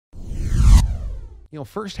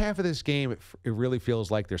first half of this game, it really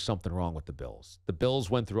feels like there's something wrong with the Bills. The Bills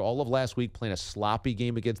went through all of last week playing a sloppy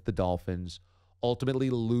game against the Dolphins, ultimately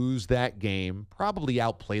lose that game, probably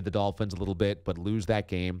outplay the Dolphins a little bit, but lose that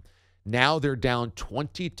game. Now they're down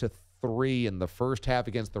 20-3 in the first half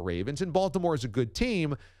against the Ravens. And Baltimore is a good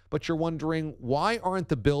team, but you're wondering, why aren't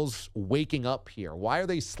the Bills waking up here? Why are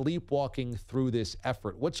they sleepwalking through this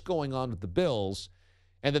effort? What's going on with the Bills?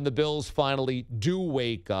 And then the Bills finally do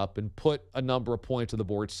wake up and put a number of points on the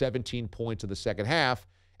board, 17 points in the second half,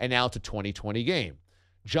 and now it's a 20-20 game.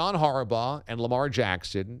 John Harbaugh and Lamar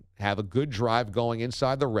Jackson have a good drive going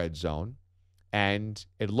inside the red zone, and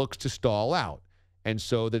it looks to stall out. And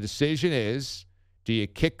so the decision is, do you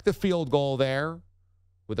kick the field goal there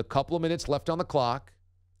with a couple of minutes left on the clock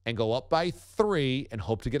and go up by 3 and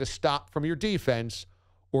hope to get a stop from your defense,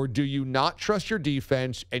 or do you not trust your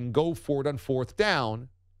defense and go for it on fourth down,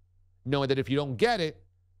 knowing that if you don't get it,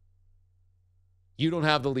 you don't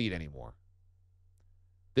have the lead anymore?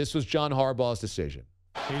 This was John Harbaugh's decision.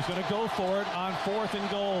 He's going to go for it on 4th and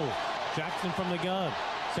goal. Jackson from the gun.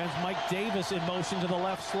 Sends Mike Davis in motion to the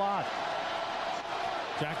left slot.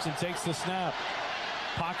 Jackson takes the snap.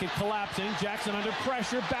 Pocket collapsing. Jackson under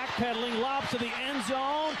pressure. Backpedaling. Lobs to the end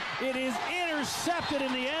zone. It is intercepted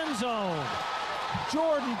in the end zone.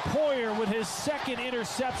 Jordan Poyer with his second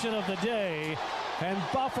interception of the day. And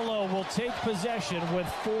Buffalo will take possession with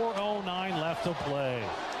 4:09 left to play.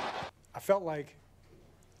 I felt like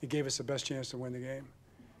it gave us the best chance to win the game,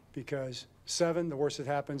 because 7, the worst that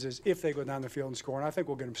happens is if they go down the field and score, and I think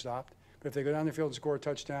we'll get them stopped. But if they go down the field and score a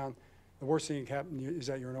touchdown, the worst thing that can happen is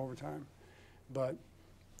that you're in overtime. But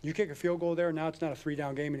you kick a field goal there, now it's not a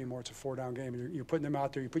 3-down game anymore, it's a 4-down game. You're putting them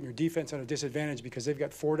out there, you're putting your defense at a disadvantage because they've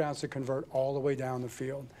got 4 downs to convert all the way down the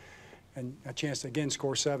field. And a chance to, again,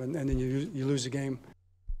 score 7, and then you lose the game.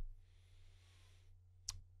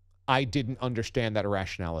 I didn't understand that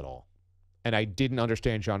rationale at all. And I didn't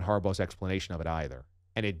understand John Harbaugh's explanation of it either.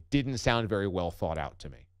 And it didn't sound very well thought out to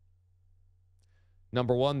me.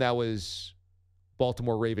 Number one, that was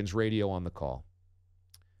Baltimore Ravens radio on the call.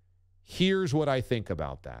 Here's what I think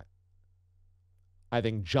about that. I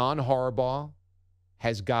think John Harbaugh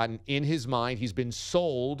has gotten in his mind, he's been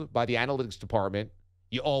sold by the analytics department,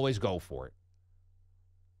 you always go for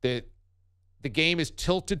it. The game is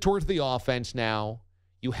tilted towards the offense now.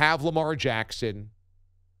 You have Lamar Jackson.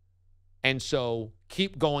 And so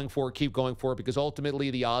keep going for it, because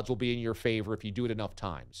ultimately the odds will be in your favor if you do it enough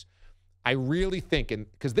times. I really think,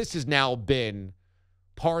 because this has now been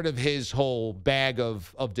part of his whole bag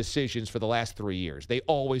of decisions for the last 3 years. They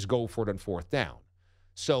always go for it on 4th down.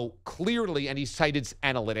 So clearly, and he cited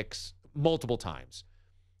analytics multiple times,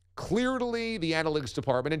 clearly the analytics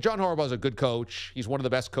department, and John Harbaugh is a good coach. He's one of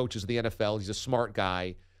the best coaches of the NFL. He's a smart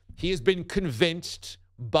guy. He has been convinced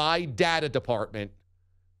by data department,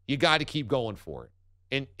 you got to keep going for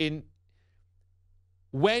it. And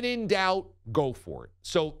when in doubt, go for it.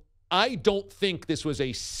 So I don't think this was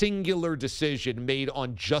a singular decision made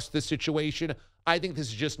on just this situation. I think this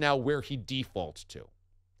is just now where he defaults to.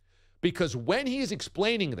 Because when he is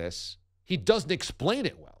explaining this, he doesn't explain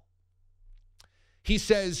it well. He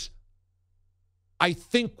says, I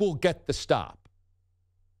think we'll get the stop.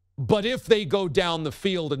 But if they go down the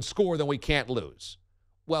field and score, then we can't lose.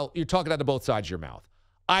 Well, you're talking out of both sides of your mouth.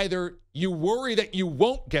 Either you worry that you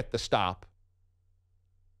won't get the stop,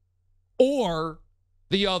 or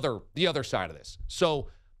the other side of this. So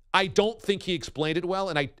I don't think he explained it well,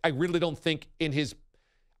 and I really don't think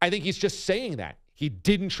I think he's just saying that. He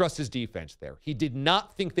didn't trust his defense there. He did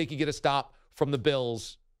not think they could get a stop from the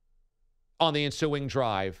Bills on the ensuing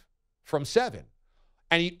drive from 7.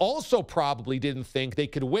 And he also probably didn't think they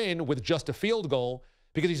could win with just a field goal,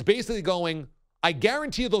 because he's basically going, I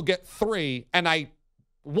guarantee they'll get 3, and I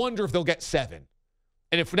wonder if they'll get 7.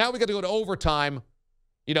 And if now we got to go to overtime,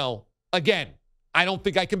 again, I don't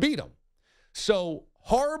think I can beat them. So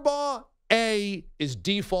Harbaugh, A, is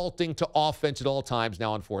defaulting to offense at all times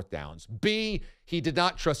now on 4th downs. B, he did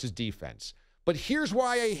not trust his defense. But here's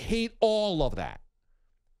why I hate all of that.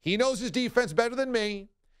 He knows his defense better than me.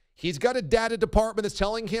 He's got a data department that's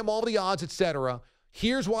telling him all the odds, etc.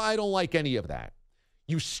 Here's why I don't like any of that.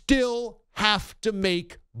 You still have to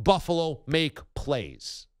make Buffalo make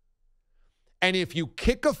plays. And if you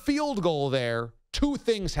kick a field goal there, 2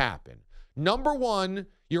 things happen. Number one,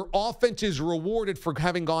 your offense is rewarded for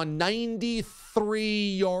having gone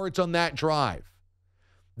 93 yards on that drive.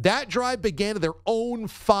 That drive began at their own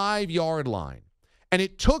 5-yard line, and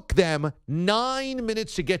it took them 9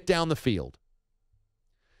 minutes to get down the field.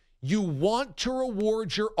 You want to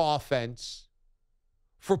reward your offense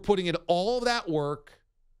for putting in all of that work,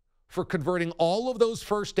 for converting all of those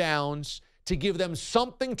first downs, to give them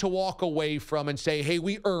something to walk away from and say, hey,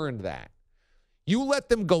 we earned that. You let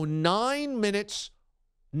them go 9 minutes,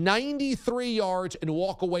 93 yards, and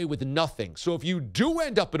walk away with nothing. So if you do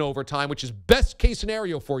end up in overtime, which is best case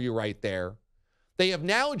scenario for you right there, they have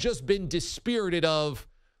now just been dispirited of,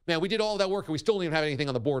 man, we did all that work and we still didn't even have anything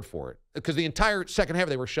on the board for it because the entire second half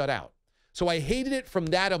they were shut out. So I hated it from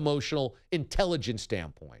that emotional intelligence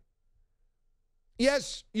standpoint.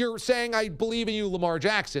 Yes, you're saying I believe in you, Lamar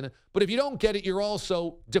Jackson, but if you don't get it, you're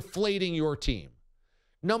also deflating your team.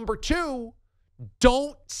 Number two,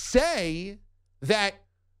 don't say that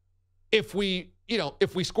if we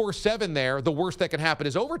score 7 there, the worst that can happen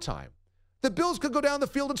is overtime. The Bills could go down the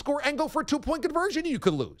field and score and go for a 2-point conversion and you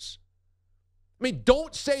could lose. I mean,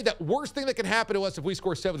 don't say that worst thing that can happen to us if we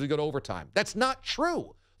score 7 is we go to overtime. That's not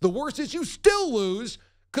true. The worst is you still lose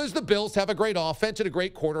because the Bills have a great offense and a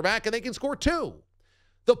great quarterback and they can score 2.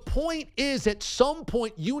 The point is, at some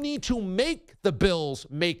point, you need to make the Bills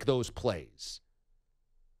make those plays.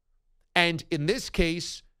 And in this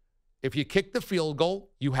case, if you kick the field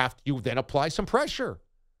goal, you then apply some pressure.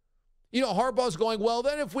 You know, Harbaugh's going, well,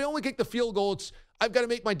 then if we only kick the field goal, I've got to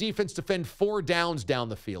make my defense defend 4 downs down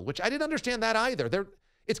the field, which I didn't understand that either.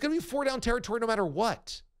 It's going to be 4-down territory no matter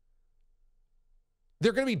what.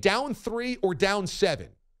 They're going to be down 3 or down 7.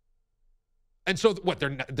 And so what, they're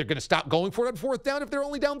going to stop going for it on 4th down if they're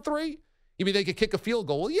only down 3? You mean they could kick a field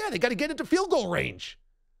goal? Well, yeah, they got to get into field goal range.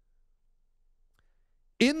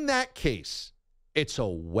 In that case, it's a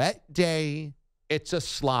wet day, it's a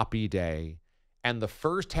sloppy day, and the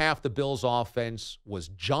first half the Bills' offense was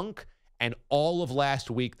junk, and all of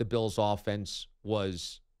last week the Bills' offense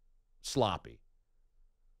was sloppy.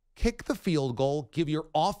 Kick the field goal, give your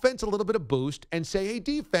offense a little bit of boost, and say, hey,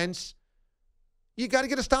 defense, you got to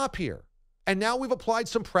get a stop here. And now we've applied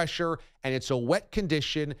some pressure, and it's a wet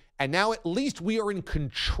condition, and now at least we are in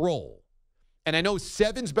control. And I know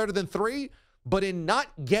 7's better than 3, but in not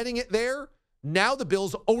getting it there, now the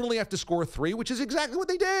Bills only have to score 3, which is exactly what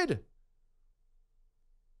they did.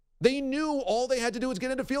 They knew all they had to do was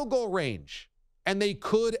get into field goal range, and they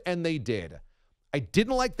could, and they did. I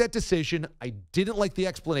didn't like that decision. I didn't like the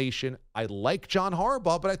explanation. I like John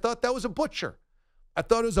Harbaugh, but I thought that was a butcher. I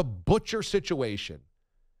thought it was a butcher situation.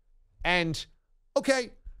 And, okay,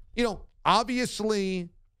 obviously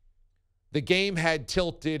the game had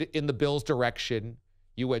tilted in the Bills' direction.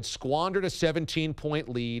 You had squandered a 17-point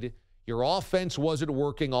lead. Your offense wasn't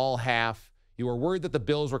working all half. You were worried that the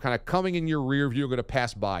Bills were kind of coming in your rear view, going to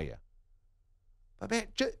pass by you. But, man,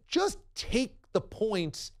 just take the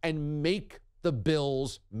points and make the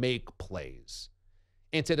Bills make plays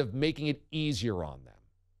instead of making it easier on them.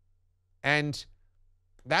 And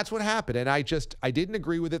that's what happened. And I didn't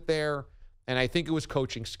agree with it there. And I think it was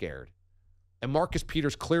coaching scared. And Marcus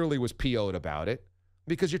Peters clearly was PO'd about it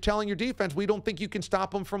because you're telling your defense, we don't think you can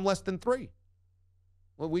stop them from less than 3.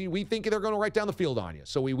 Well, we think they're going to right down the field on you.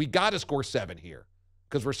 So we got to score 7 here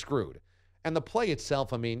because we're screwed. And the play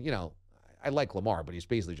itself, I mean, I like Lamar, but he's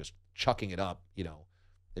basically just chucking it up.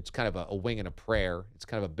 It's kind of a wing and a prayer. It's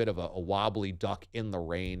kind of a bit of a wobbly duck in the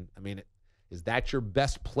rain. I mean, is that your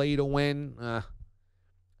best play to win?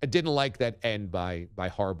 I didn't like that end by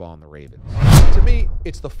Harbaugh and the Ravens. To me,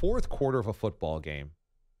 it's the 4th quarter of a football game.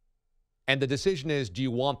 And the decision is, do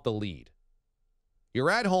you want the lead? You're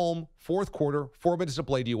at home, 4th quarter, 4 minutes to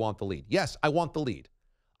play. Do you want the lead? Yes, I want the lead.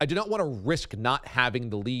 I do not want to risk not having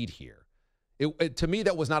the lead here. To me,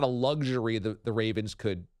 that was not a luxury the Ravens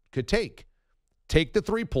could take. Take the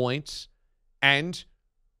 3 points and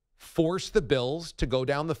force the Bills to go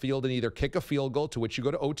down the field and either kick a field goal to which you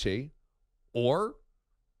go to OT, or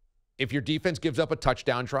if your defense gives up a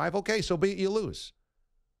touchdown drive, okay, so be it you lose.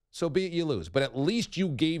 So be it you lose. But at least you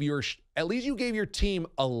gave your team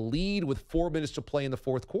a lead with 4 minutes to play in the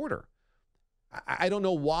 4th quarter. I don't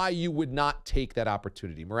know why you would not take that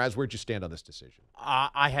opportunity. Mraz, where'd you stand on this decision?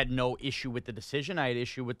 I had no issue with the decision. I had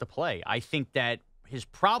issue with the play. I think that his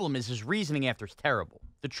problem is his reasoning after is terrible.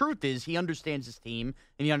 The truth is he understands his team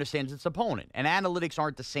and he understands its opponent. And analytics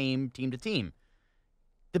aren't the same team to team.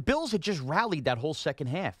 The Bills had just rallied that whole second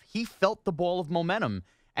half. He felt the ball of momentum.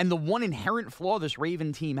 And the one inherent flaw this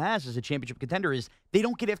Raven team has as a championship contender is they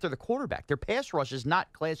don't get after the quarterback. Their pass rush is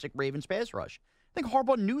not classic Ravens pass rush. I think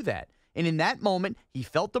Harbaugh knew that. And in that moment, he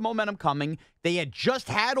felt the momentum coming. They had just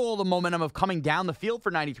had all the momentum of coming down the field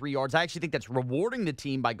for 93 yards. I actually think that's rewarding the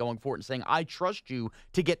team by going for it and saying, I trust you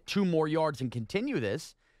to get 2 more yards and continue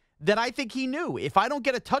this. That I think he knew. If I don't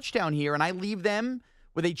get a touchdown here and I leave them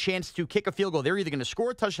with a chance to kick a field goal, they're either going to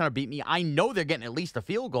score a touchdown or beat me. I know they're getting at least a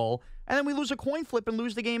field goal. And then we lose a coin flip and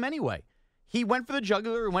lose the game anyway. He went for the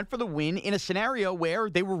jugular, went for the win in a scenario where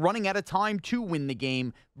they were running out of time to win the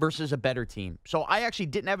game versus a better team. So I actually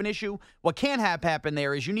didn't have an issue. What can have happen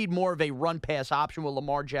there is you need more of a run-pass option with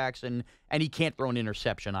Lamar Jackson, and he can't throw an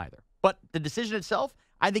interception either. But the decision itself,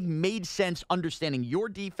 I think, made sense understanding your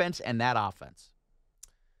defense and that offense.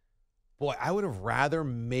 Boy, I would have rather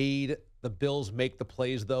made the Bills make the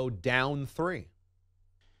plays, though, down 3.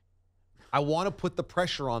 I want to put the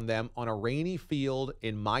pressure on them on a rainy field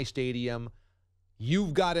in my stadium.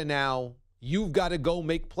 You've got to go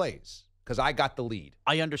make plays because I got the lead.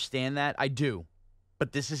 I understand that. I do.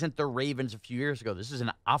 But this isn't the Ravens a few years ago. This is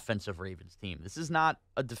an offensive Ravens team. This is not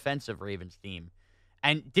a defensive Ravens team.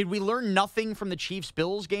 And did we learn nothing from the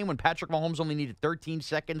Chiefs-Bills game when Patrick Mahomes only needed 13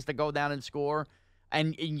 seconds to go down and score?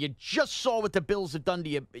 And you just saw what the Bills have done to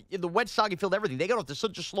you. The wet, soggy field, everything. They got off to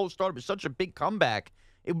such a slow start, but such a big comeback.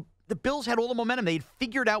 The Bills had all the momentum. They had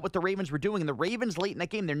figured out what the Ravens were doing. And the Ravens, late in that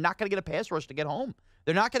game, they're not going to get a pass rush to get home.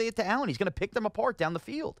 They're not going to get to Allen. He's going to pick them apart down the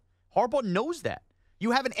field. Harbaugh knows that.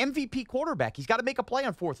 You have an MVP quarterback. He's got to make a play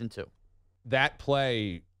on 4th and 2. That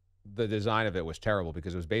play, the design of it was terrible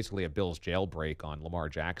because it was basically a Bills jailbreak on Lamar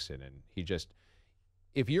Jackson. And he just,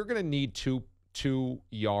 if you're going to need two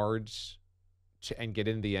yards and get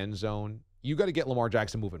in the end zone, you got to get Lamar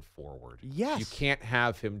Jackson moving forward. Yes. You can't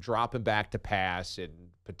have him dropping back to pass and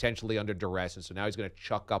potentially under duress, and so now he's going to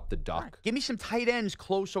chuck up the duck. Right. Give me some tight ends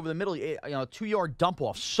close over the middle, a 2-yard dump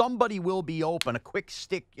off. Somebody will be open, a quick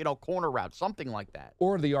stick, corner route, something like that.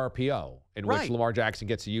 Or the RPO, in Right. which Lamar Jackson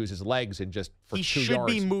gets to use his legs and just for he 2 should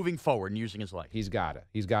yards. be moving forward and using his legs. He's got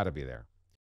to be there.